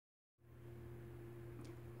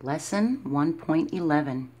Lesson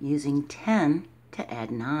 1.11, using 10 to add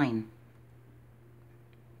 9.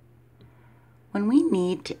 When we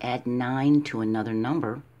need to add 9 to another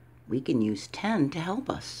number, we can use 10 to help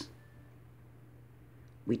us.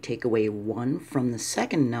 We take away 1 from the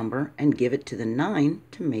second number and give it to the 9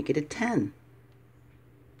 to make it a 10.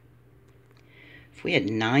 If we had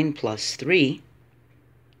 9 plus 3,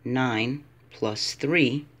 9 plus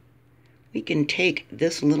 3, we can take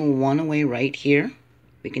this little 1 away right here.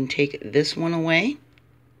 We can take this one away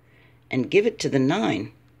and give it to the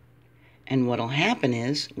 9. And what'll happen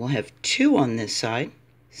is we'll have 2 on this side.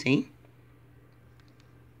 See?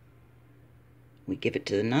 We give it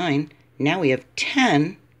to the 9. Now we have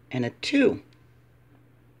 10 and a 2.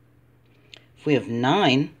 If we have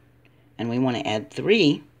 9 and we want to add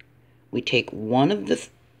 3, we take one of the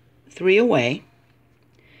 3 away.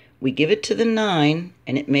 We give it to the 9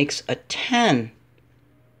 and it makes a 10.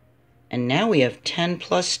 And now we have 10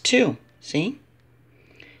 plus 2. See?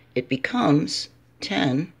 It becomes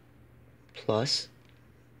 10 plus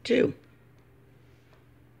 2.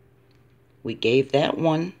 We gave that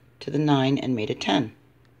 1 to the 9 and made a 10.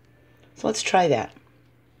 So let's try that.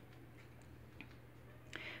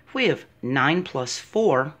 If we have 9 plus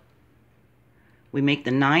 4, we make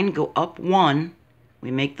the 9 go up 1,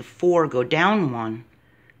 we make the 4 go down 1.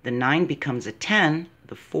 The 9 becomes a 10,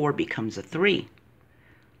 the 4 becomes a 3.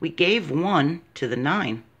 We gave 1 to the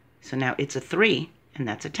 9, so now it's a 3, and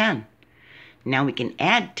that's a 10. Now we can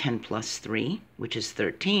add 10 plus 3, which is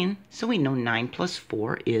 13, so we know 9 plus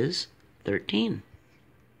 4 is 13.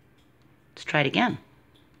 Let's try it again.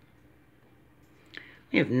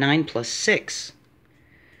 We have 9 plus 6.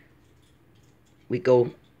 We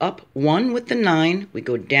go up 1 with the 9, we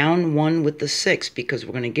go down 1 with the 6, because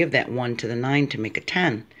we're going to give that 1 to the 9 to make a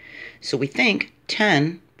 10. So we think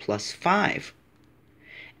 10 plus 5.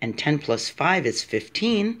 And 10 plus 5 is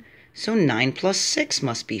 15, so 9 plus 6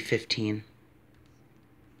 must be 15.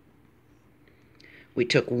 We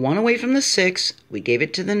took 1 away from the 6, we gave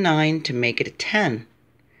it to the 9 to make it a 10.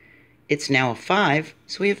 It's now a 5,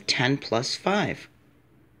 so we have 10 plus 5.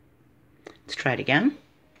 Let's try it again.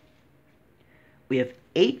 We have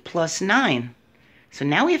 8 plus 9. So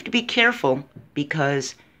now we have to be careful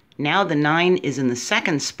because now the 9 is in the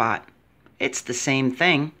second spot. It's the same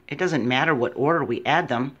thing. It doesn't matter what order we add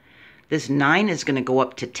them. This 9 is going to go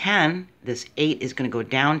up to 10. This 8 is going to go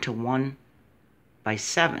down to 1 by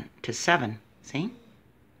 7, to 7. See?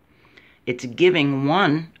 It's giving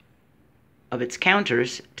 1 of its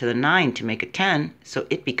counters to the 9 to make a 10, so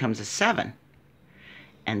it becomes a 7.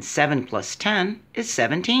 And 7 plus 10 is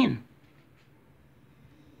 17.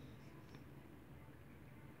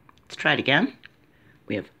 Let's try it again.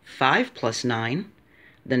 We have 5 plus 9.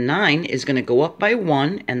 The 9 is going to go up by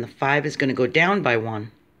 1, and the 5 is going to go down by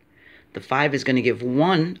 1. The 5 is going to give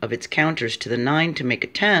 1 of its counters to the 9 to make a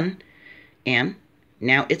 10, and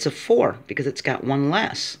now it's a 4 because it's got 1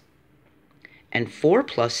 less. And 4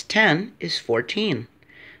 plus 10 is 14.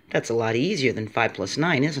 That's a lot easier than 5 plus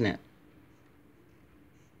 9, isn't it?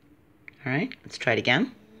 All right, let's try it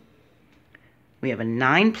again. We have a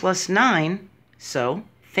 9 plus 9, so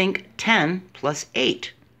think 10 plus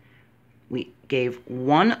 8. We gave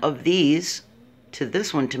 1 of these to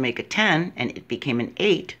this one to make a 10, and it became an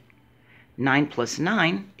 8. 9 plus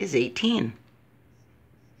 9 is 18.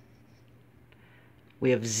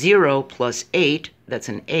 We have 0 plus 8, that's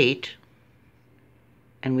an 8.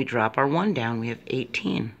 And we drop our 1 down, we have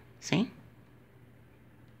 18. See?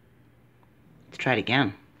 Let's try it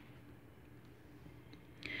again.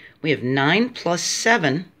 We have 9 plus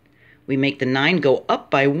 7. We make the 9 go up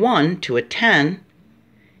by 1 to a 10,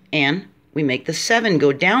 and we make the 7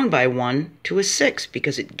 go down by 1 to a 6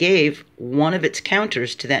 because it gave 1 of its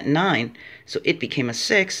counters to that 9, so it became a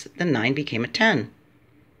 6, the 9 became a 10.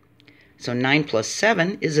 So 9 plus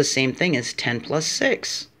 7 is the same thing as 10 plus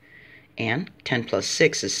 6, and 10 plus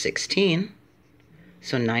 6 is 16,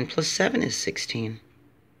 so 9 plus 7 is 16.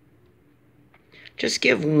 Just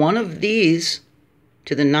give 1 of these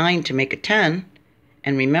to the 9 to make a 10,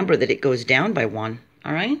 and remember that it goes down by 1,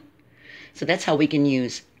 all right? So that's how we can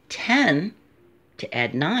use 10 to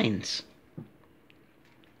add 9s.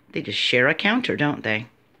 They just share a counter, don't they?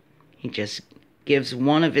 He just gives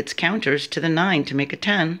 1 of its counters to the 9 to make a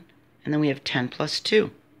 10, and then we have 10 plus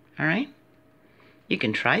 2, all right? You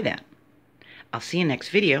can try that. I'll see you next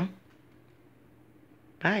video.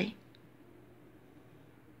 Bye.